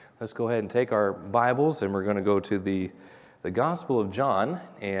let's go ahead and take our Bibles, and we're going to go to the Gospel of John.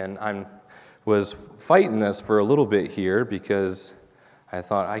 And I was fighting this for a little bit here because I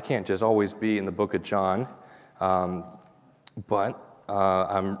thought I can't just always be in the book of John. But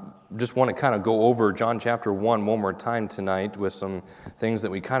I just want to kind of go over John chapter 1 one more time tonight with some things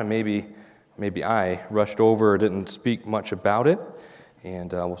that we kind of maybe I rushed over or didn't speak much about it. And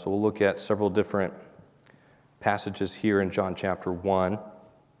so we'll look at several different passages here in John chapter 1.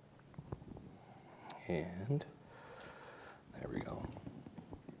 And there we go.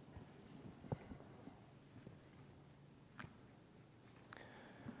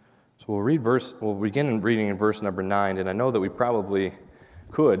 So we'll begin reading in verse number 9, and I know that we probably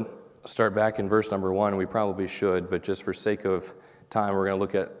could start back in verse number 1, and we probably should, but just for sake of time, we're going to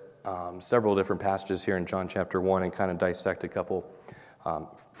look at several different passages here in John chapter 1 and kind of dissect a couple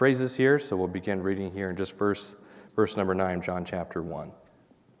phrases here. So we'll begin reading here in just verse number 9, John chapter 1.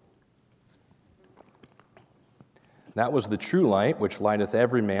 That was the true light, which lighteth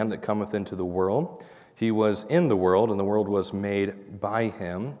every man that cometh into the world. He was in the world, and the world was made by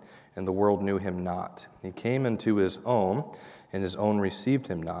him, and the world knew him not. He came into his own, and his own received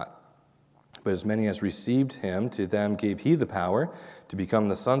him not. But as many as received him, to them gave he the power to become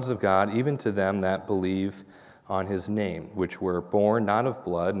the sons of God, even to them that believe on his name, which were born not of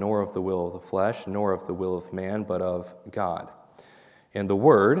blood, nor of the will of the flesh, nor of the will of man, but of God. And the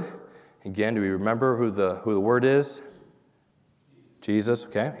Word, again, do we remember who the Word is? Jesus,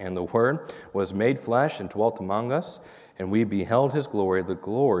 okay. And the Word was made flesh and dwelt among us, and we beheld his glory, the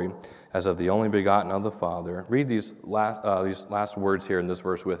glory as of the only begotten of the Father. Read these last words here in this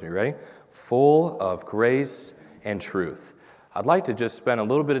verse with me. Ready? Full of grace and truth. I'd like to just spend a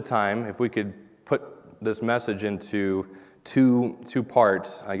little bit of time, if we could put this message into two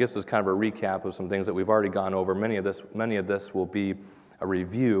parts. I guess it's kind of a recap of some things that we've already gone over. Many of this will be a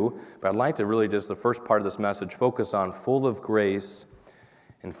review, but I'd like to really just the first part of this message focus on full of grace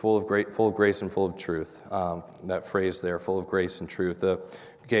and full of grace and full of truth. That phrase there, full of grace and truth.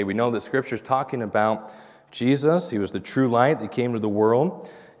 Okay, we know that Scripture is talking about Jesus. He was the true light that came to the world,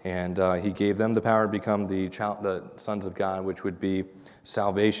 and he gave them the power to become the sons of God, which would be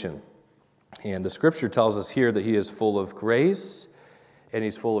salvation. And the Scripture tells us here that he is full of grace and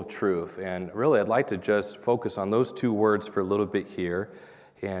he's full of truth. And really, I'd like to just focus on those two words for a little bit here.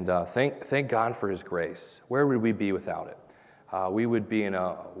 And thank God for his grace. Where would we be without it? We would be in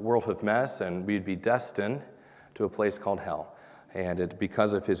a world of mess, and we'd be destined to a place called hell. And it's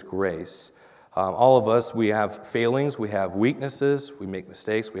because of his grace. All of us, we have failings, we have weaknesses, we make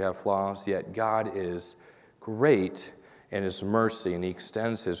mistakes, we have flaws, yet God is great in his mercy, and he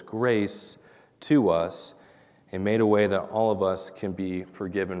extends his grace to us and made a way that all of us can be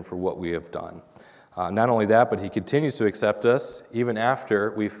forgiven for what we have done. Not only that, but he continues to accept us even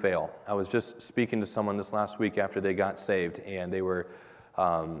after we fail. I was just speaking to someone this last week after they got saved, and they were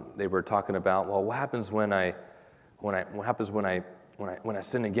talking about, well, what happens when I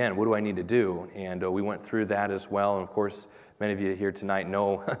sin again? What do I need to do? And we went through that as well. And of course, many of you here tonight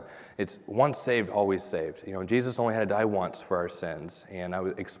know it's once saved, always saved. You know, Jesus only had to die once for our sins. And I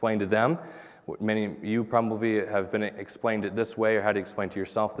would explain to them, many of you probably have been explained it this way or had to explain to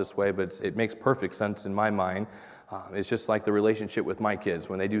yourself this way, but it makes perfect sense in my mind. It's just like the relationship with my kids.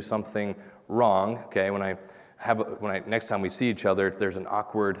 When they do something wrong, okay, next time we see each other, there's an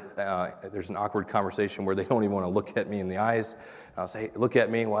awkward conversation where they don't even want to look at me in the eyes. I'll say, hey, look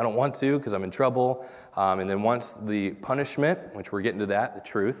at me. Well, I don't want to because I'm in trouble. And then once the punishment, which we're getting to that, the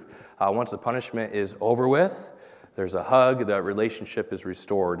truth, once the punishment is over with, there's a hug, the relationship is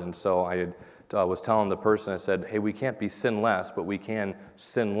restored. And so I was telling the person, I said, hey, we can't be sinless, but we can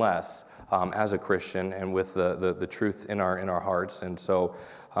sin less as a Christian and with the truth in our hearts. And so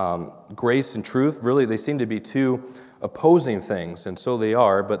grace and truth, really, they seem to be two opposing things, and so they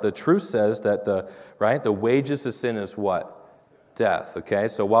are. But the truth says that the wages of sin is what? Death, okay?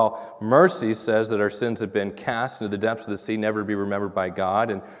 So while mercy says that our sins have been cast into the depths of the sea, never to be remembered by God,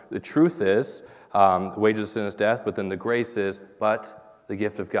 and the truth is, the wages of sin is death, but then the grace is, but the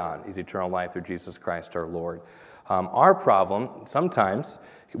gift of God is eternal life through Jesus Christ our Lord. Our problem, sometimes,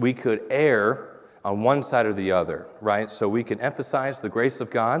 we could err on one side or the other, right? So we can emphasize the grace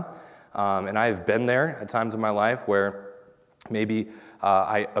of God, and I've been there at times in my life where maybe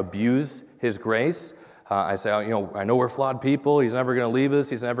I abuse his grace. I say, I know we're flawed people. He's never going to leave us.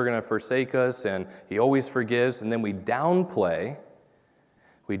 He's never going to forsake us, and he always forgives. And then we downplay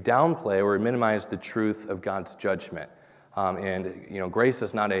or minimize the truth of God's judgment. Grace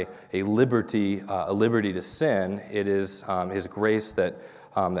is not a liberty to sin. It is his grace that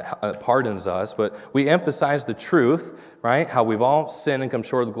that pardons us, but we emphasize the truth, right? How we've all sinned and come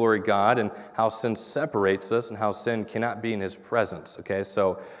short of the glory of God, and how sin separates us, and how sin cannot be in his presence, okay?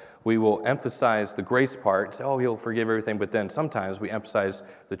 So we will emphasize the grace part, and say, oh, he'll forgive everything, but then sometimes we emphasize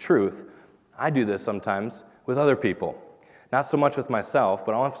the truth. I do this sometimes with other people. Not so much with myself,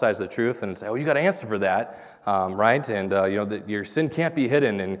 but I'll emphasize the truth and say, oh, you got to answer for that, right? And, that your sin can't be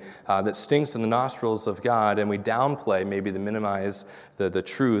hidden, and that stinks in the nostrils of God, and we downplay, maybe to minimize the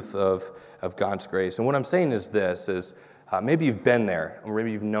truth of God's grace. And what I'm saying is this, is maybe you've been there, or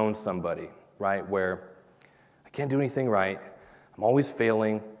maybe you've known somebody, right, where I can't do anything right, I'm always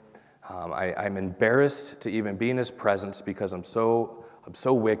failing, I'm embarrassed to even be in his presence because I'm so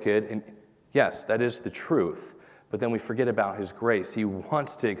wicked, and yes, that is the truth. But then we forget about his grace. He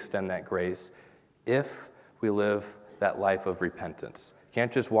wants to extend that grace if we live that life of repentance. You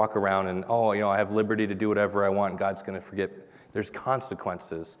can't just walk around and, I have liberty to do whatever I want, and God's going to forget. There's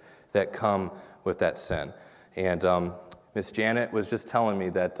consequences that come with that sin. And Miss Janet was just telling me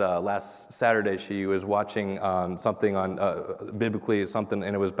that last Saturday she was watching something on, biblically something,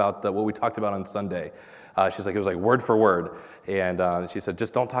 and it was about what we talked about on Sunday. She's like, it was like word for word. And she said,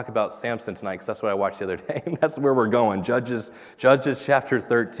 just don't talk about Samson tonight, because that's what I watched the other day. And that's where we're going. Judges chapter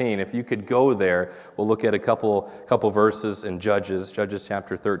 13. If you could go there, we'll look at a couple verses in Judges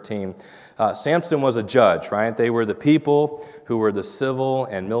chapter 13. Samson was a judge, right? They were the people who were the civil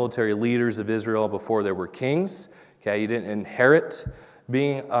and military leaders of Israel before there were kings. Okay, you didn't inherit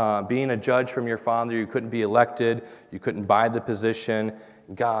being a judge from your father. You couldn't be elected. You couldn't buy the position.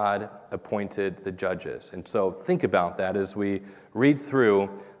 God appointed the judges. And so think about that as we read through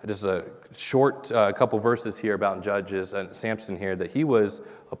just a short couple verses here about Judges and Samson here, that he was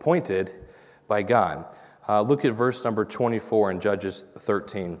appointed by God. Look at verse number 24 in Judges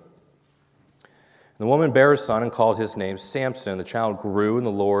 13. And the woman bare a son and called his name Samson, and the child grew, and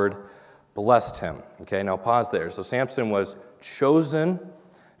the Lord blessed him. Okay, now pause there. So Samson was chosen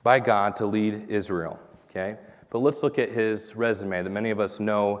by God to lead Israel. Okay, but let's look at his resume that many of us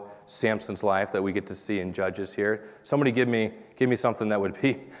know Samson's life that we get to see in Judges here. Somebody give me something that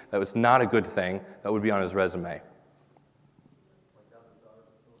was not a good thing that would be on his resume.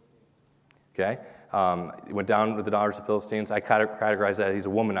 Okay, he went down with the daughters of Philistines. I categorize that he's a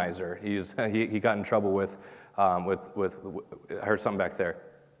womanizer. He got in trouble with I heard something back there.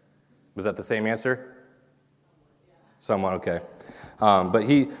 Was that the same answer? Someone, okay. But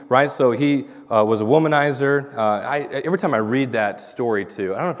he was a womanizer. Every time I read that story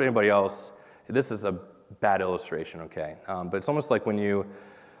too, I don't know if anybody else, this is a bad illustration, okay? But it's almost like when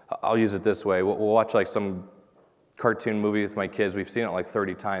I'll use it this way, we'll watch like some cartoon movie with my kids. We've seen it like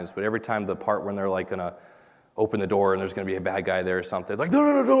 30 times, but every time the part when they're like going to open the door and there's going to be a bad guy there or something, it's like, no,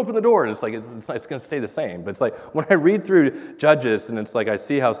 don't open the door. And it's like, it's going to stay the same. But it's like when I read through Judges, and it's like I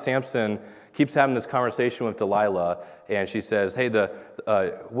see how Samson keeps having this conversation with Delilah, and she says, hey,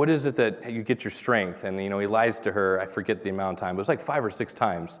 what is it that you get your strength? And, he lies to her. I forget the amount of time. It was like 5 or 6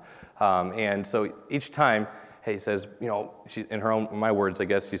 times. And so each time, he says, she, in my words, I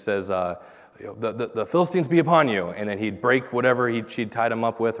guess, she says, the Philistines be upon you. And then he'd break whatever she'd tied him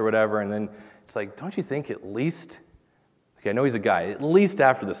up with or whatever. And then it's like, don't you think at least, okay, I know he's a guy, at least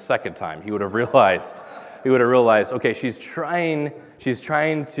after the second time, he would have realized, okay, she's trying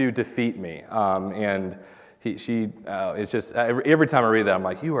to defeat me. And it's just, every time I read that, I'm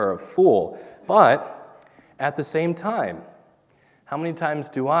like, you are a fool. But at the same time, how many times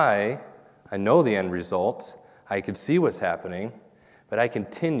do I know the end result, I can see what's happening, but I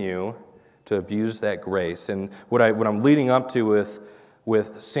continue to abuse that grace. And what I'm leading up to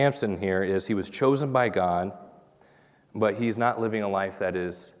with Samson here is he was chosen by God, but he's not living a life that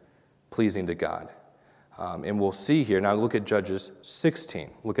is pleasing to God. And we'll see here. Now look at Judges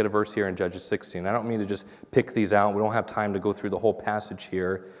 16. Look at a verse here in Judges 16. I don't mean to just pick these out. We don't have time to go through the whole passage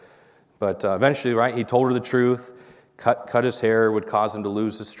here. But eventually, right, he told her the truth. Cut his hair would cause him to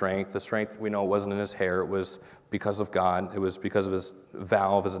lose his strength. The strength, we know, wasn't in his hair. It was because of God. It was because of his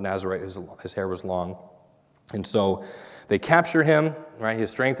vow as a Nazarite. His hair was long. And so they capture him, right? His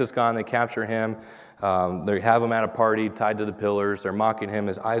strength is gone. They capture him. They have him at a party tied to the pillars. They're mocking him.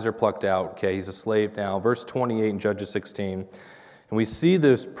 His eyes are plucked out. Okay, he's a slave now. Verse 28 in Judges 16. And we see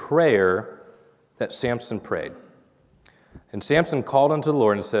this prayer that Samson prayed. And Samson called unto the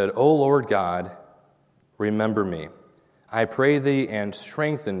Lord and said, O Lord God, remember me. I pray thee and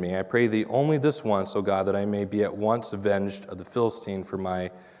strengthen me. I pray thee only this once, O God, that I may be at once avenged of the Philistine for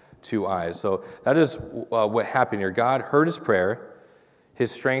my 2 eyes. So that is what happened here. God heard his prayer. His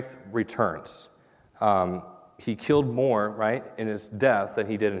strength returns. He killed more, right, in his death than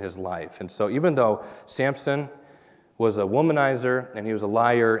he did in his life. And so even though Samson was a womanizer, and he was a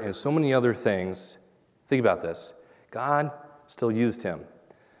liar, and so many other things. Think about this. God still used him.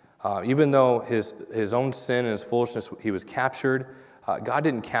 Even though his own sin and his foolishness, he was captured, God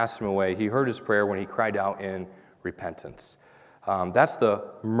didn't cast him away. He heard his prayer when he cried out in repentance. That's the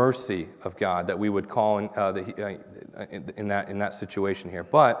mercy of God that we would call in that situation here.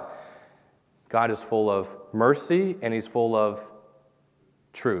 But God is full of mercy and he's full of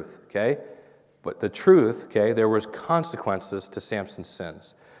truth, okay? But the truth, okay, there was consequences to Samson's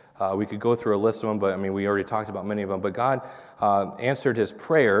sins. We could go through a list of them, but we already talked about many of them. But God answered his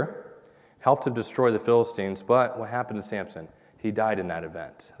prayer, helped him destroy the Philistines. But what happened to Samson? He died in that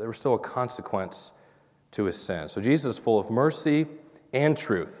event. There was still a consequence to his sin. So Jesus is full of mercy and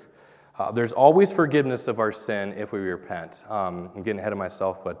truth. There's always forgiveness of our sin if we repent. I'm getting ahead of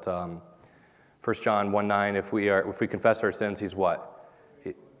myself, but 1 John 1:9, if we confess our sins, he's what?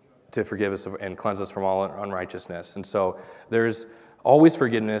 To forgive us and cleanse us from all unrighteousness. And so there's always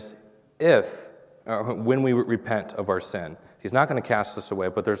forgiveness when we repent of our sin. He's not going to cast us away,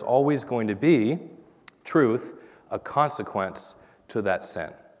 but there's always going to be truth, a consequence to that sin.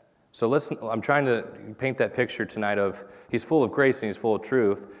 So I'm trying to paint that picture tonight of he's full of grace and he's full of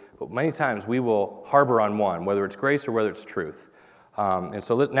truth, but many times we will harbor on one, whether it's grace or whether it's truth. And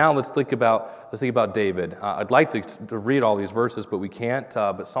so let's think about David. I'd like to read all these verses, but we can't.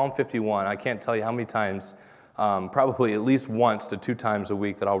 But Psalm 51, I can't tell you how many times, probably at least once to 2 times a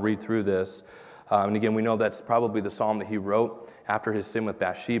week that I'll read through this. And again, we know that's probably the psalm that he wrote after his sin with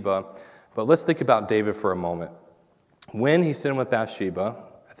Bathsheba. But let's think about David for a moment. When he sinned with Bathsheba,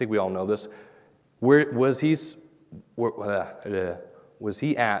 I think we all know this, was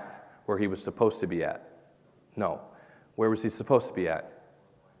he at where he was supposed to be at? No. Where was he supposed to be at?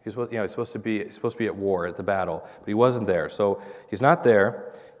 He's supposed to be at war, at the battle, but he wasn't there. So he's not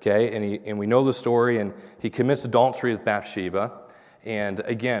there, okay? And we know the story, and he commits adultery with Bathsheba. And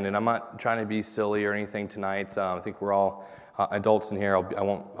again, and I'm not trying to be silly or anything tonight. I think we're all adults in here.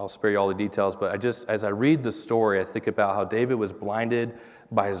 I'll spare you all the details, but as I read the story, I think about how David was blinded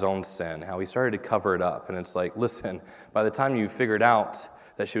by his own sin, how he started to cover it up. And it's like, listen, by the time you figured out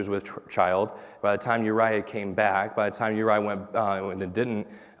that she was with child, by the time Uriah came back, by the time Uriah went and didn't,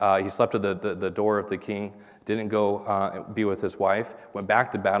 he slept at the door of the king, didn't go be with his wife, went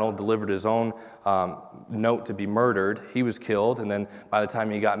back to battle, delivered his own note to be murdered. He was killed, and then by the time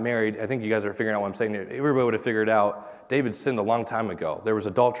he got married, I think you guys are figuring out what I'm saying here. Everybody would have figured out David sinned a long time ago. There was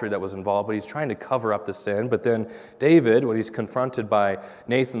adultery that was involved, but he's trying to cover up the sin. But then David, when he's confronted by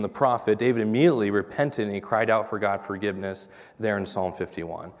Nathan the prophet, David immediately repented and he cried out for God forgiveness there in Psalm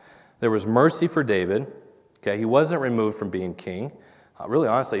 51. There was mercy for David. Okay, he wasn't removed from being king. Really,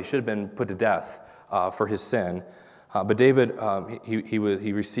 honestly, he should have been put to death for his sin. But David, he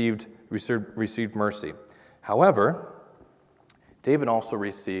received mercy. However, David also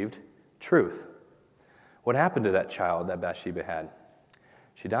received truth. What happened to that child that Bathsheba had?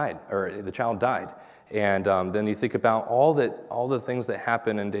 She died, or the child died. And then you think about all the things that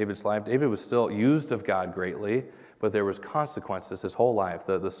happened in David's life. David was still used of God greatly, but there was consequences his whole life.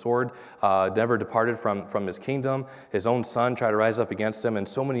 The sword never departed from his kingdom. His own son tried to rise up against him, and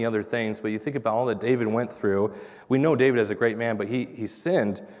so many other things. But you think about all that David went through. We know David as a great man, but he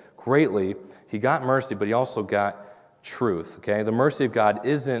sinned greatly. He got mercy, but he also got truth. Okay, the mercy of God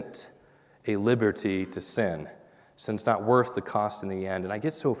isn't a liberty to sin. Sin's not worth the cost in the end. And I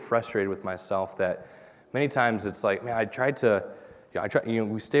get so frustrated with myself that many times it's like, man,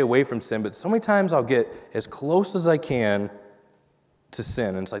 we stay away from sin, but so many times I'll get as close as I can to sin.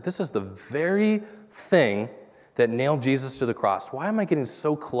 And it's like, this is the very thing that nailed Jesus to the cross. Why am I getting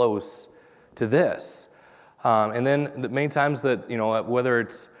so close to this? And then many times that, whether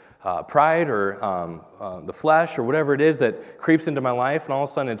it's pride or the flesh or whatever it is that creeps into my life, and all of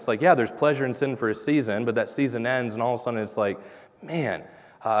a sudden it's like, yeah, there's pleasure in sin for a season, but that season ends, and all of a sudden it's like, man,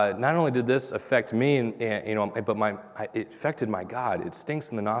 not only did this affect me, but it affected my God. It stinks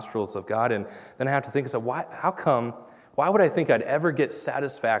in the nostrils of God, and then I have to think, why would I think I'd ever get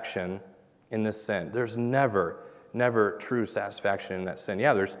satisfaction in this sin? There's never true satisfaction in that sin.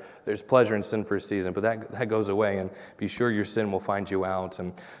 Yeah, there's pleasure in sin for a season, but that goes away, and be sure your sin will find you out.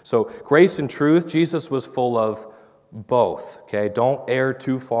 And so grace and truth, Jesus was full of both. Okay, don't err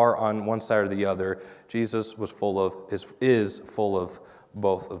too far on one side or the other. Jesus is full of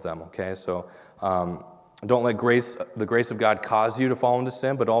both of them. Okay, so don't let the grace of God cause you to fall into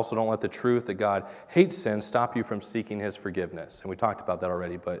sin, but also don't let the truth that God hates sin stop you from seeking his forgiveness. And we talked about that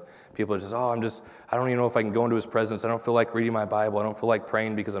already, but people are just, I don't even know if I can go into his presence. I don't feel like reading my Bible. I don't feel like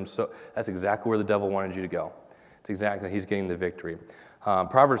praying because that's exactly where the devil wanted you to go. It's exactly, he's getting the victory.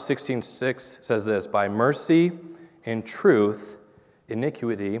 Proverbs 16:6 says this, by mercy and truth,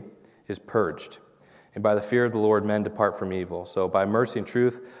 iniquity is purged. And by the fear of the Lord, men depart from evil. So by mercy and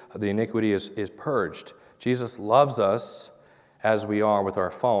truth, the iniquity is purged. Jesus loves us as we are with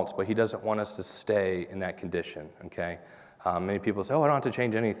our faults, but he doesn't want us to stay in that condition, okay? Many people say, I don't have to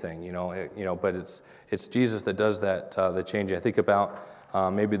change anything, but it's Jesus that does that, the changing. I think about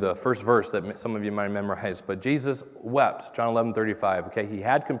maybe the first verse that some of you might memorize, but Jesus wept, John 11:35, okay? He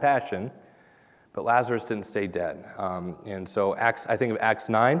had compassion, but Lazarus didn't stay dead. And so I think of Acts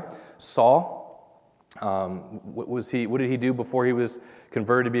 9, Saul, what did he do before he was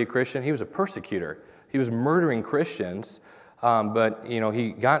converted to be a Christian? He was a persecutor. He was murdering Christians, but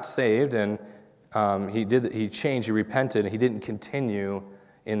he got saved and he changed, he repented, and he didn't continue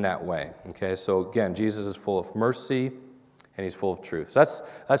in that way. Okay, so again, Jesus is full of mercy and he's full of truth. So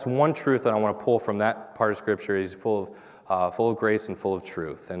that's one truth that I want to pull from that part of Scripture. He's full of grace and full of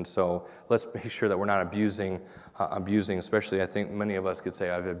truth. And so let's make sure that we're not abusing, especially I think many of us could say,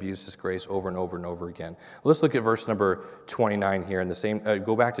 I've abused His grace over and over and over again. Let's look at verse number 29 here. In the same,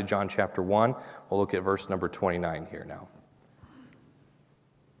 go back to John chapter 1. We'll look at verse number 29 here now.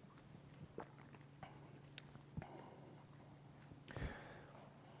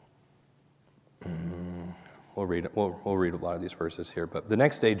 We'll read a lot of these verses here. But the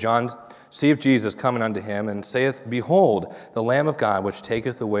next day John seeth Jesus coming unto him, and saith, Behold, the Lamb of God, which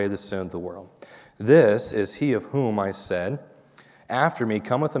taketh away the sin of the world. This is he of whom I said, After me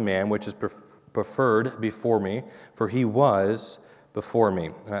cometh a man which is preferred before me, for he was before me.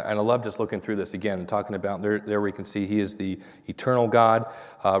 And I love just looking through this again and talking about, there we can see he is the eternal God.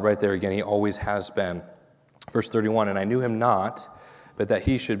 Right there again, he always has been. Verse 31, And I knew him not, but that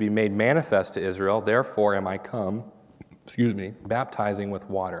he should be made manifest to Israel. Therefore am I come, baptizing with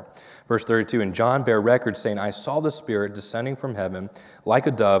water. Verse 32, And John bare record, saying, I saw the Spirit descending from heaven like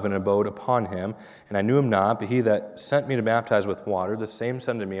a dove, and abode upon him. And I knew him not, but he that sent me to baptize with water, the same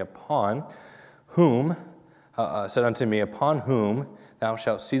said unto me, Upon whom thou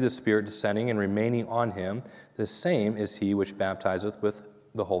shalt see the Spirit descending and remaining on him, the same is he which baptizeth with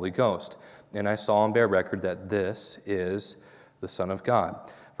the Holy Ghost. And I saw and bear record that this is the Son of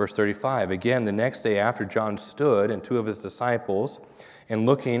God. Verse 35, Again, the next day after John stood, and two of his disciples, and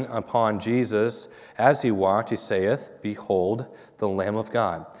looking upon Jesus as he walked, he saith, Behold, the Lamb of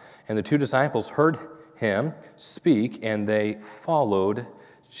God. And the two disciples heard him speak, and they followed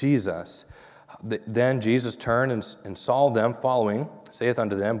Jesus. Then Jesus turned and saw them following, saith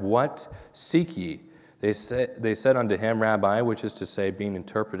unto them, What seek ye? They said unto him, Rabbi, which is to say, being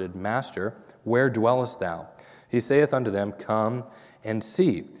interpreted, Master, where dwellest thou? He saith unto them, Come and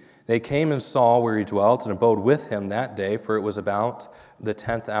see. They came and saw where he dwelt, and abode with him that day, for it was about the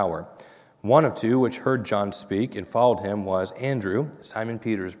 10th hour. One of two which heard John speak and followed him was Andrew, Simon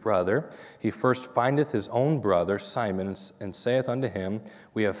Peter's brother. He first findeth his own brother Simon, and saith unto him,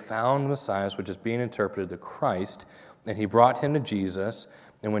 We have found Messiah, which is being interpreted, the Christ. And he brought him to Jesus.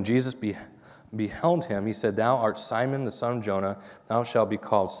 And when Jesus beheld him, he said, Thou art Simon, the son of Jonah. Thou shalt be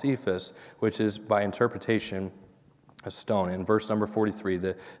called Cephas, which is by interpretation a stone. In verse number 43,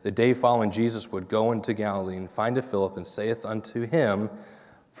 the day following, Jesus would go into Galilee and findeth Philip, and saith unto him,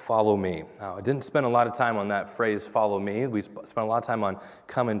 Follow me. Now, I didn't spend a lot of time on that phrase, follow me. We spent a lot of time on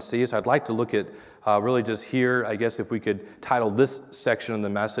come and see. So I'd like to look at really just here, I guess if we could title this section of the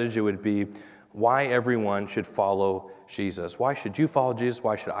message, it would be why everyone should follow Jesus. Why should you follow Jesus?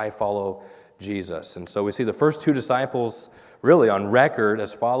 Why should I follow Jesus? And so we see the first two disciples really on record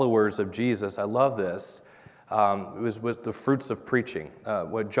as followers of Jesus. I love this. It was with the fruits of preaching.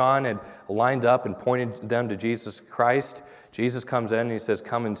 What John had lined up and pointed them to Jesus Christ, Jesus comes in and he says,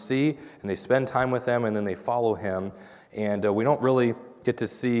 Come and see, and they spend time with him, and then they follow him. And we don't really get to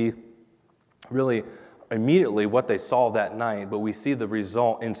see really immediately what they saw that night, but we see the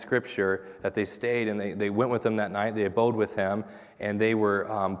result in Scripture that they stayed and they went with him that night, they abode with him, and they were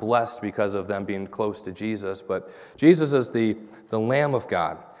blessed because of them being close to Jesus. But Jesus is the Lamb of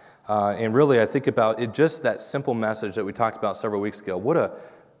God. And really, I think about it, just that simple message that we talked about several weeks ago.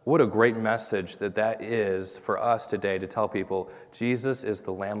 What a great message that is for us today to tell people, Jesus is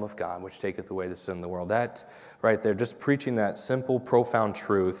the Lamb of God, which taketh away the sin of the world. That right there, just preaching that simple, profound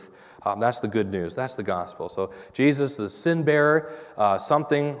truth, that's the good news. That's the gospel. So Jesus, the sin bearer,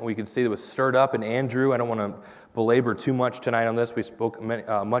 something we can see that was stirred up in Andrew. I don't want to belabor too much tonight on this. We spoke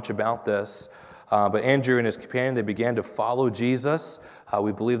much about this. But Andrew and his companion, they began to follow Jesus.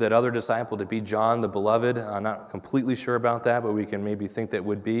 We believe that other disciple to be John the Beloved. I'm not completely sure about that, but we can maybe think that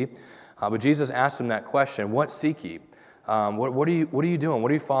would be. But Jesus asked him that question, What seek ye? What are you doing?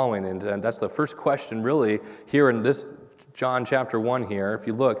 What are you following? And that's the first question really here in this John chapter 1 here. If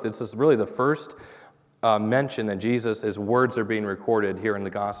you look, this is really the first mention that Jesus, his words are being recorded here in the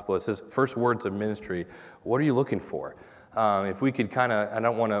gospel. It's his first words of ministry. What are you looking for? If we could I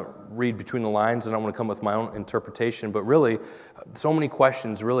don't want to read between the lines, and I don't want to come with my own interpretation, but really, so many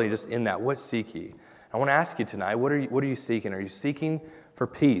questions really just in that. What seek ye? I want to ask you tonight, what are you seeking? Are you seeking for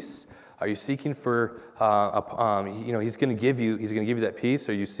peace? Are you seeking for, he's going to give you that peace?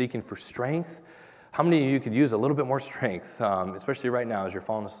 Are you seeking for strength? How many of you could use a little bit more strength, especially right now as you're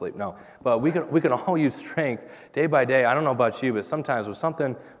falling asleep? No, but we can all use strength day by day. I don't know about you, but sometimes when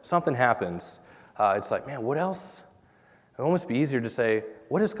something happens, it's like, man, what else? It would almost be easier to say,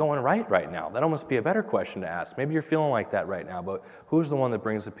 what is going right now? That'd almost be a better question to ask. Maybe you're feeling like that right now, but who's the one that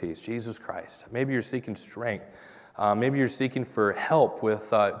brings the peace? Jesus Christ. Maybe you're seeking strength. Maybe you're seeking for help with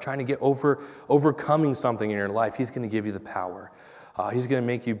trying to get overcoming something in your life. He's going to give you the power. He's going to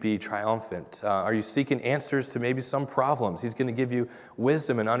make you be triumphant. Are you seeking answers to maybe some problems? He's going to give you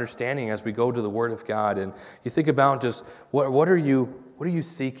wisdom and understanding as we go to the Word of God. And you think about just what are you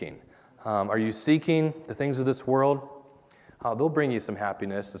seeking? Are you seeking the things of this world? They'll bring you some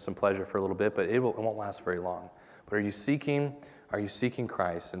happiness and some pleasure for a little bit, but it won't last very long. But are you seeking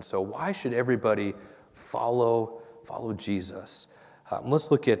Christ? And so why should everybody follow Jesus?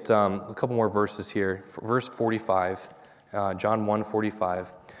 Let's look at a couple more verses here. Verse 45, John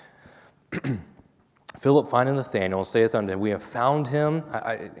 1:45. Philip finding Nathanael saith unto him, we have found him.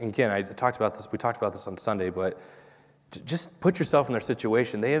 We talked about this on Sunday, but just put yourself in their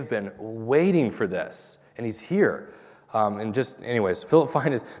situation. They have been waiting for this, and he's here. Philip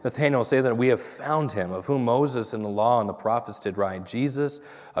findeth Nathanael say that we have found him, of whom Moses and the law and the prophets did write, Jesus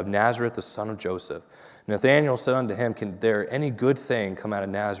of Nazareth, the son of Joseph. Nathanael said unto him, can there any good thing come out of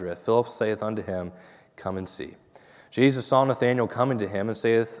Nazareth? Philip saith unto him, come and see. Jesus saw Nathanael coming to him, and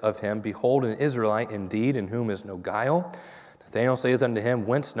saith of him, behold, an Israelite indeed, in whom is no guile. Nathanael saith unto him,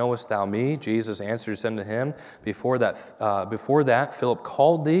 whence knowest thou me? Jesus answered unto him, before that Philip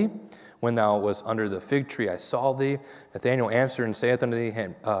called thee, when thou wast under the fig tree, I saw thee. Nathanael answered and saith unto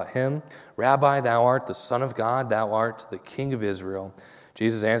him, Rabbi, thou art the Son of God, thou art the King of Israel.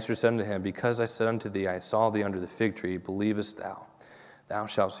 Jesus answered unto him, because I said unto thee, I saw thee under the fig tree, believest thou? Thou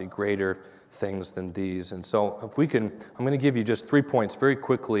shalt see greater things than these. And so I'm going to give you just 3 points very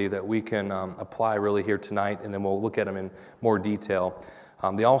quickly that we can apply really here tonight, and then we'll look at them in more detail.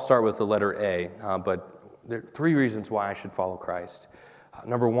 They all start with the letter A, but there are 3 reasons why I should follow Christ.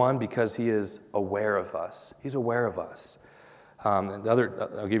 Number 1, because he is aware of us. He's aware of us.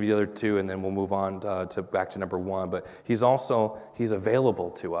 I'll give you the other 2, and then we'll move on back to number 1. But he's available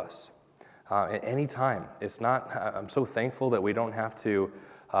to us at any time. I'm so thankful that we don't have to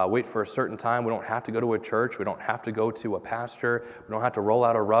wait for a certain time. We don't have to go to a church. We don't have to go to a pastor. We don't have to roll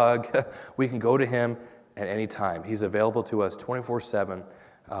out a rug. We can go to him at any time. He's available to us 24/7.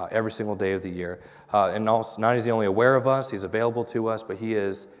 Every single day of the year. And also, not is he only aware of us, he's available to us, but he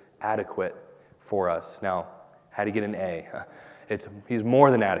is adequate for us. Now, how to get an A? He's more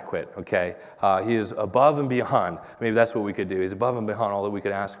than adequate, okay? He is above and beyond. Maybe that's what we could do. He's above and beyond all that we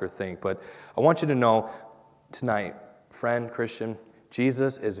could ask or think. But I want you to know tonight, friend, Christian,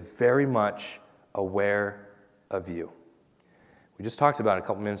 Jesus is very much aware of you. We just talked about it a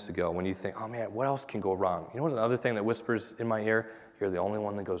couple minutes ago when you think, oh man, what else can go wrong? You know what another thing that whispers in my ear? You're the only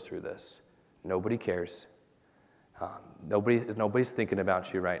one that goes through this. Nobody cares. Nobody's thinking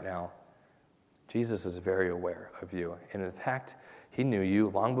about you right now. Jesus is very aware of you. And in fact, he knew you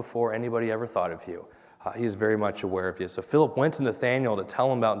long before anybody ever thought of you. He is very much aware of you. So Philip went to Nathanael to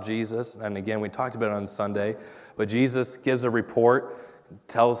tell him about Jesus. And again, we talked about it on Sunday. But Jesus gives a report,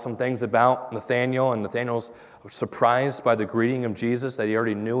 tells some things about Nathanael. And Nathanael's surprised by the greeting of Jesus, that he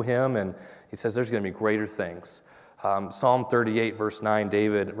already knew him. And he says there's going to be greater things. Psalm 38, verse 9,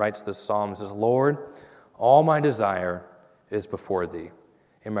 David writes this psalm. He says, Lord, all my desire is before thee,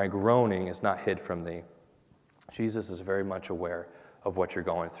 and my groaning is not hid from thee. Jesus is very much aware of what you're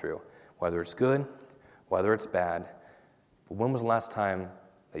going through, whether it's good, whether it's bad. But when was the last time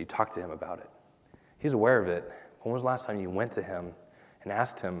that you talked to him about it? He's aware of it. When was the last time you went to him and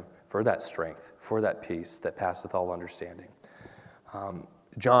asked him for that strength, for that peace that passeth all understanding?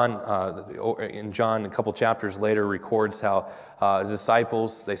 John, a couple chapters later, records how the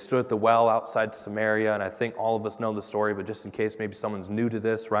disciples, they stood at the well outside Samaria, and I think all of us know the story, but just in case maybe someone's new to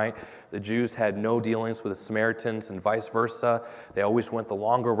this, right? The Jews had no dealings with the Samaritans and vice versa. They always went the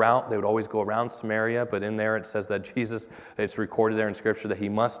longer route. They would always go around Samaria, but in there it says that Jesus, it's recorded there in Scripture that he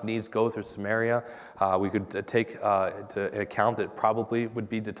must needs go through Samaria. We could take to account that probably would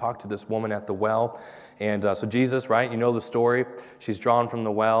be to talk to this woman at the well. And so Jesus, right, you know the story. She's drawn from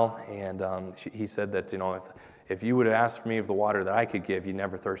the well, and he said that, if you would have asked me of the water that I could give, you'd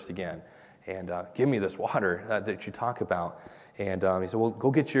never thirst again. and give me this water that you talk about. And he said, well,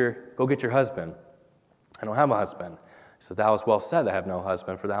 go get your husband. I don't have a husband. He said, thou hast well said, I have no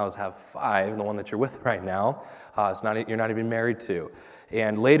husband, for thou have 5, and the one that you're with right now, you're not even married to.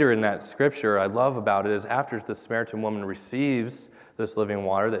 And later in that scripture, I love about it is after the Samaritan woman receives this living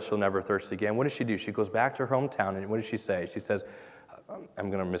water that she'll never thirst again, what does she do? She goes back to her hometown, and what does she say? She says, I'm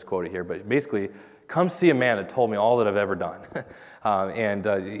going to misquote it here, but basically, come see a man that told me all that I've ever done. And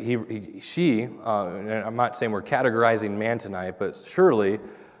I'm not saying we're categorizing man tonight, but surely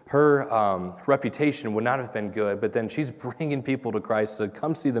her reputation would not have been good, but then she's bringing people to Christ, said,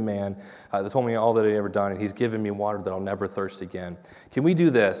 come see the man that told me all that I've ever done, and he's given me water that I'll never thirst again. Can we do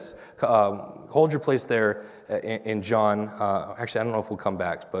this? Hold your place there in John. Actually, I don't know if we'll come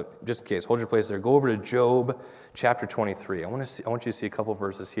back, but just in case, hold your place there. Go over to Job chapter 23. I want you to see a couple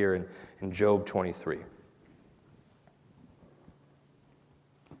verses here in Job 23.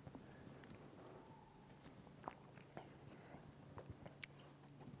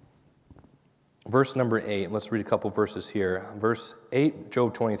 Verse number 8, let's read a couple verses here. Verse 8,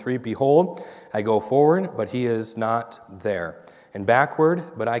 Job 23, behold, I go forward, but he is not there, and backward,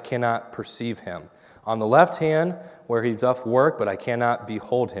 but I cannot perceive him. On the left hand, where he doth work, but I cannot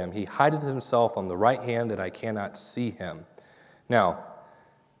behold him. He hideth himself on the right hand, that I cannot see him. Now,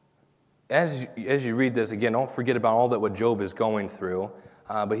 as you read this, again, don't forget about all that what Job is going through,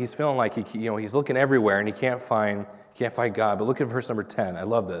 but he's feeling like he's looking everywhere, and he can't find God. But look at verse number 10. I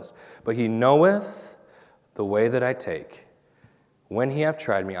love this. But he knoweth the way that I take. When he hath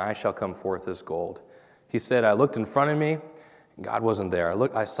tried me, I shall come forth as gold. He said, I looked in front of me, God wasn't there.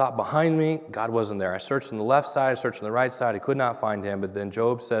 I sought behind me, God wasn't there. I searched on the left side, I searched on the right side, I could not find him. But then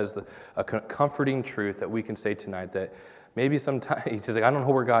Job says a comforting truth that we can say tonight, that maybe sometimes, he says, I don't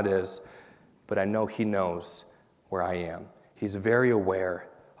know where God is, but I know he knows where I am. He's very aware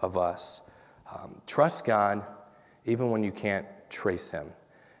of us. Trust God even when you can't trace him.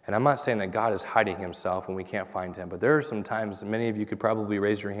 And I'm not saying that God is hiding himself when we can't find him, but there are some times, many of you could probably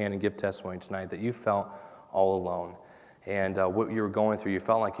raise your hand and give testimony tonight, that you felt all alone. And what you were going through, you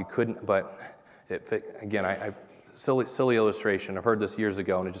felt like you couldn't, but silly illustration. I've heard this years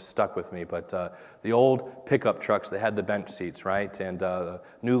ago, and it just stuck with me. But the old pickup trucks, they had the bench seats, right? And the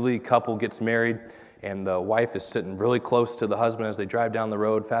newly couple gets married, and the wife is sitting really close to the husband as they drive down the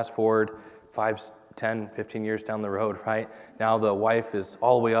road. Fast forward 5, 10, 15 years down the road, right? Now the wife is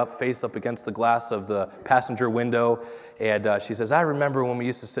all the way up, face up against the glass of the passenger window, and she says, I remember when we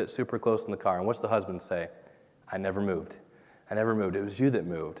used to sit super close in the car. And what's the husband say? I never moved. I never moved. It was you that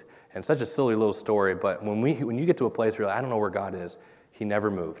moved. And such a silly little story, but when you get to a place where you're like, I don't know where God is, he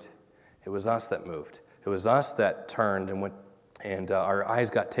never moved. It was us that moved. It was us that turned and went, and our eyes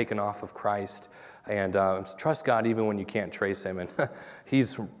got taken off of Christ. And trust God even when you can't trace him. And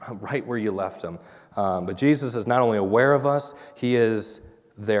he's right where you left him. But Jesus is not only aware of us, he is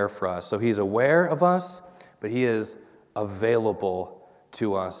there for us. So he's aware of us, but he is available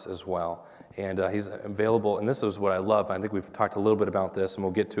to us as well. And he's available, and this is what I love. I think we've talked a little bit about this, and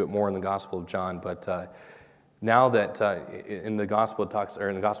we'll get to it more in the Gospel of John. But now that in the Gospel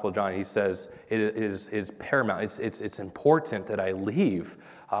of John, he says it is paramount. It's important that I leave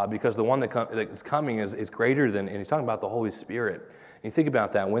because the one that's coming is greater than. And he's talking about the Holy Spirit. And you think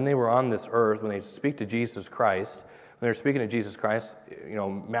about that when they were on this earth, when they speak to Jesus Christ. When they're speaking to Jesus Christ,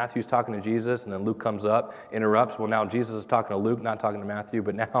 Matthew's talking to Jesus, and then Luke comes up, interrupts. Well, now Jesus is talking to Luke, not talking to Matthew,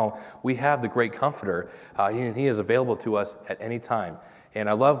 but now we have the great Comforter. He is available to us at any time. And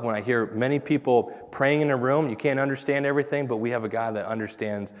I love when I hear many people praying in a room. You can't understand everything, but we have a God that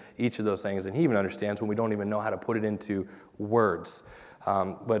understands each of those things, and he even understands when we don't even know how to put it into words.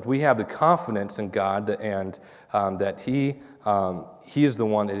 But we have the confidence in God that he is the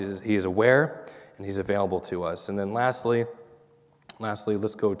one that he is aware, and he's available to us. And then lastly,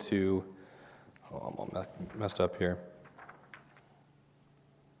 let's go to, I'm all messed up here.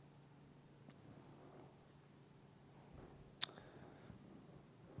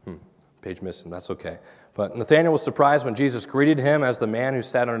 Page missing, that's okay. But Nathanael was surprised when Jesus greeted him as the man who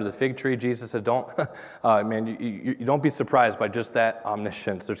sat under the fig tree. Jesus said, you don't be surprised by just that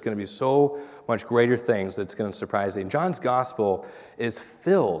omniscience. There's going to be so much greater things that's going to surprise you. And John's gospel is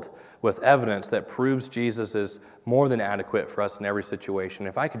filled with evidence that proves Jesus is more than adequate for us in every situation.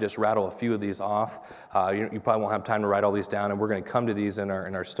 If I could just rattle a few of these off, you probably won't have time to write all these down, and we're going to come to these in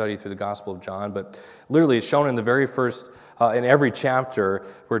our study through the Gospel of John. But literally, it's shown in the very first, in every chapter,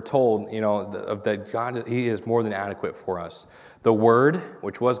 we're told, that God, he is more than adequate for us. The Word,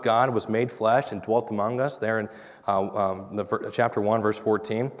 which was God, was made flesh and dwelt among us, there in chapter 1, verse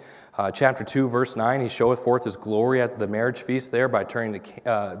 14. Chapter 2, verse 9, he showeth forth his glory at the marriage feast there by turning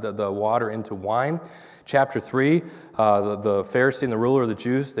the water into wine. Chapter 3, the Pharisee and the ruler of the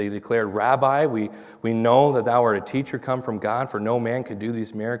Jews, they declared, Rabbi, we know that thou art a teacher come from God, for no man can do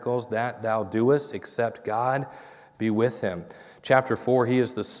these miracles that thou doest, except God be with him. Chapter 4, he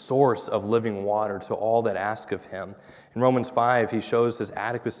is the source of living water to all that ask of him. In Romans 5, he shows his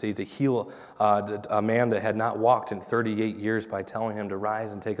adequacy to heal a man that had not walked in 38 years by telling him to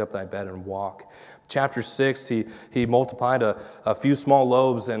rise and take up thy bed and walk. Chapter 6, he multiplied a few small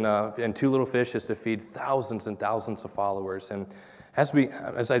loaves and 2 little fishes to feed thousands and thousands of followers. And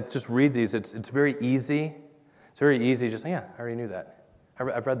as I just read these, it's very easy. It's very easy just, yeah, I already knew that.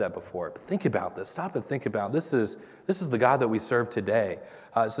 I've read that before. But think about this. Stop and think about this. This is the God that we serve today.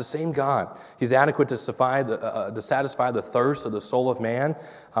 It's the same God. He's adequate to satisfy the thirst of the soul of man.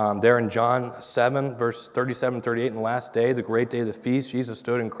 There in John 7, verse 37, 38, in the last day, the great day of the feast, Jesus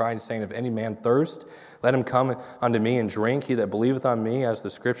stood and cried, saying, If any man thirst, let him come unto me and drink. He that believeth on me, as the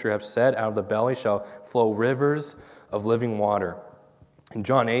Scripture hath said, out of the belly shall flow rivers of living water. In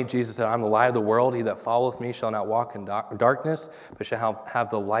John 8, Jesus said, I am the light of the world. He that followeth me shall not walk in darkness, but shall have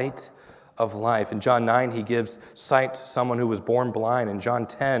the light of life. In John 9, he gives sight to someone who was born blind. In John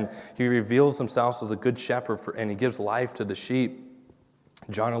 10, he reveals himself as the good shepherd, and he gives life to the sheep.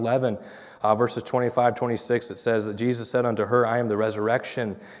 In John 11, verses 25, 26, it says that Jesus said unto her, I am the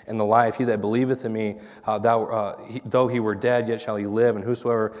resurrection and the life. He that believeth in me, though he were dead, yet shall he live. And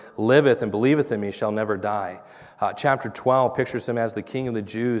whosoever liveth and believeth in me shall never die. Chapter 12 pictures him as the King of the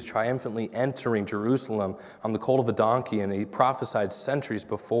Jews, triumphantly entering Jerusalem on the colt of a donkey, and he prophesied centuries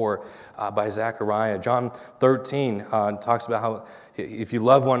before by Zechariah. John 13 talks about how if you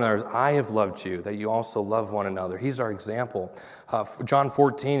love one another, I have loved you, that you also love one another. He's our example. John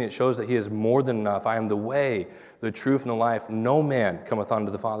 14, it shows that he is more than enough. I am the way, the truth, and the life. No man cometh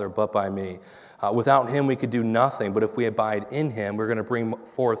unto the Father but by me. Without him we could do nothing, but if we abide in him, we're going to bring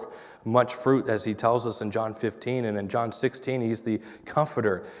forth much fruit, as he tells us in John 15. And in John 16, he's the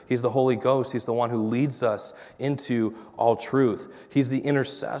comforter. He's the Holy Ghost. He's the one who leads us into all truth. He's the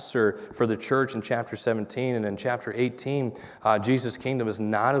intercessor for the church in chapter 17. And in chapter 18, Jesus' kingdom is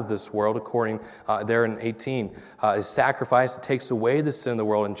not of this world, according there in 18. His sacrifice takes away the sin of the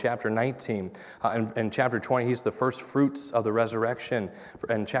world in chapter 19. In chapter 20, he's the first fruits of the resurrection.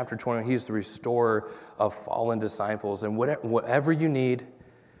 In chapter 20, he's the restorer of fallen disciples. And whatever you need,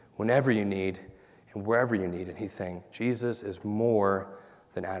 whenever you need, and wherever you need anything, Jesus is more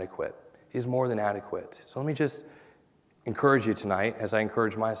than adequate. He's more than adequate. So let me just encourage you tonight, as I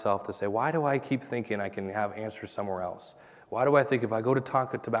encourage myself, to say, why do I keep thinking I can have answers somewhere else? Why do I think if I go to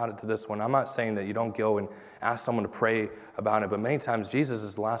talk about it to this one, I'm not saying that you don't go and ask someone to pray about it, but many times Jesus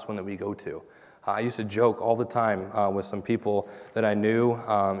is the last one that we go to. I used to joke all the time with some people that I knew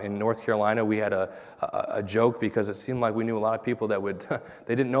in North Carolina. We had a joke because it seemed like we knew a lot of people that would,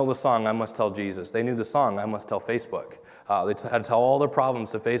 they didn't know the song, I Must Tell Jesus. They knew the song, I Must Tell Facebook. They had to tell all their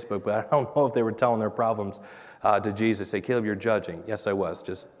problems to Facebook, but I don't know if they were telling their problems to Jesus. Say, Caleb, you're judging. Yes, I was.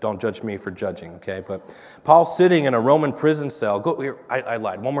 Just don't judge me for judging, okay? But Paul's sitting in a Roman prison cell. I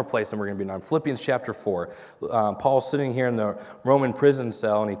lied. One more place and we're going to be done. Philippians chapter 4. Paul's sitting here in the Roman prison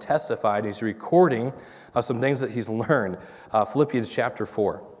cell, and he testified. He's recording some things that he's learned. Philippians chapter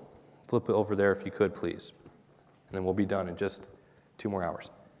 4. Flip it over there if you could, please. And then we'll be done in just 2 more hours.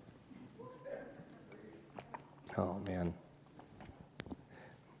 Oh, man.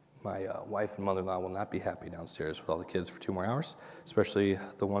 My wife and mother-in-law will not be happy downstairs with all the kids for 2 more hours, especially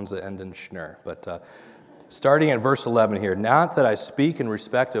the ones that end in Schnurr. But starting at verse 11 here, not that I speak in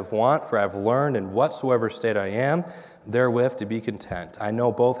respect of want, for I have learned in whatsoever state I am, therewith to be content. I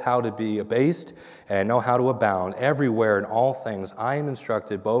know both how to be abased, and I know how to abound. Everywhere in all things I am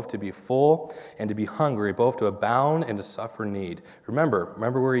instructed both to be full and to be hungry, both to abound and to suffer need. Remember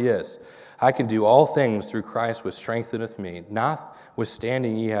where he is. I can do all things through Christ which strengtheneth me.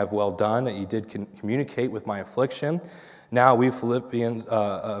 Notwithstanding ye have well done, that ye did communicate with my affliction. Now we Philippians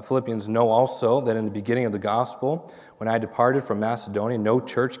know also that in the beginning of the gospel, when I departed from Macedonia, no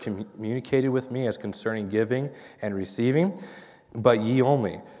church communicated with me as concerning giving and receiving, but ye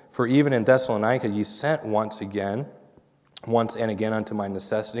only. For even in Thessalonica ye sent once and again unto my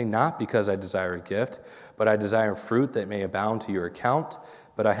necessity, not because I desire a gift, but I desire fruit that may abound to your account.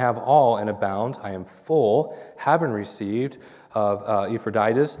 But I have all and abound. I am full, having received of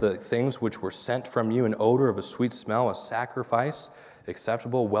Epaphroditus the things which were sent from you, an odor of a sweet smell, a sacrifice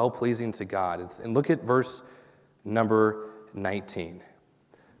acceptable, well-pleasing to God. And look at verse number 19.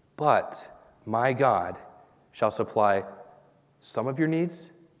 But my God shall supply some of your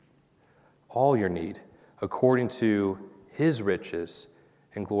needs, all your need, according to his riches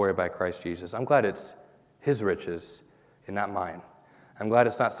and glory by Christ Jesus. I'm glad it's his riches and not mine. I'm glad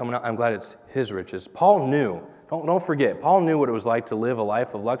it's not someone else. I'm glad it's his riches. Paul knew, don't forget, Paul knew what it was like to live a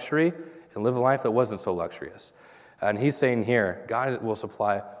life of luxury and live a life that wasn't so luxurious. And he's saying here, God will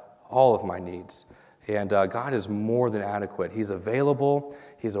supply all of my needs. And God is more than adequate. He's available,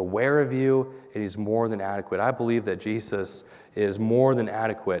 he's aware of you, and he's more than adequate. I believe that Jesus is more than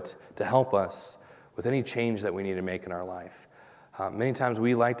adequate to help us with any change that we need to make in our life. Many times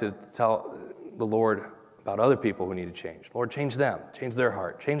we like to tell the Lord about other people who need to change. Lord, change them, change their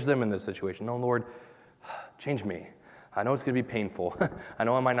heart, change them in this situation. No, Lord, change me. I know it's going to be painful. I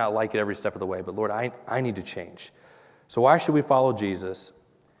know I might not like it every step of the way, but Lord, I need to change. So why should we follow Jesus?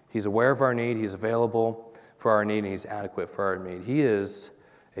 He's aware of our need, he's available for our need, and he's adequate for our need. He is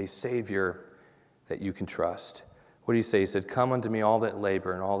a Savior that you can trust. What did he say? He said, come unto me all that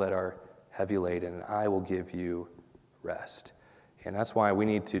labor and all that are heavy laden, and I will give you rest. And that's why we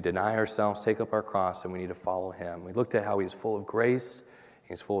need to deny ourselves, take up our cross, and we need to follow him. We looked at how he's full of grace,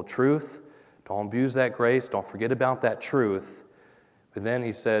 he's full of truth. Don't abuse that grace, don't forget about that truth. But then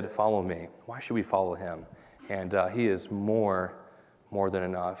he said, follow me. Why should we follow him? And he is more than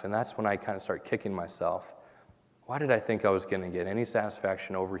enough. And that's when I kind of start kicking myself. Why did I think I was going to get any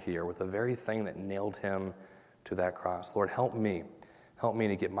satisfaction over here with the very thing that nailed him to that cross? Lord, help me. Help me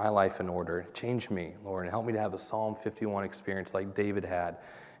to get my life in order. Change me, Lord, and help me to have a Psalm 51 experience like David had.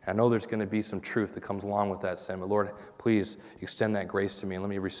 And I know there's going to be some truth that comes along with that sin, but Lord, please extend that grace to me and let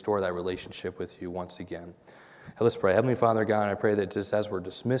me restore that relationship with you once again. Now, let's pray. Heavenly Father, God, I pray that just as we're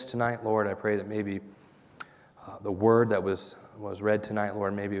dismissed tonight, Lord, I pray that maybe the word that was read tonight,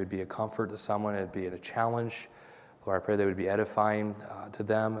 Lord, maybe it would be a comfort to someone, it would be a challenge. Lord, I pray that it would be edifying to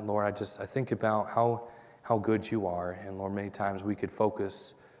them. And Lord, I think about how good you are. And Lord, many times we could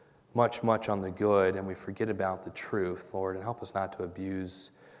focus much on the good and we forget about the truth, Lord, and help us not to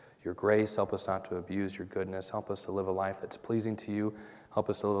abuse your grace. Help us not to abuse your goodness. Help us to live a life that's pleasing to you. Help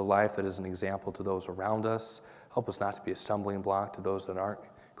us to live a life that is an example to those around us. Help us not to be a stumbling block to those that aren't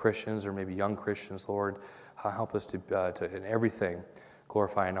Christians or maybe young Christians, Lord. Help us to in everything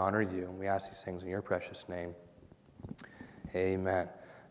glorify and honor you. And we ask these things in your precious name. Amen.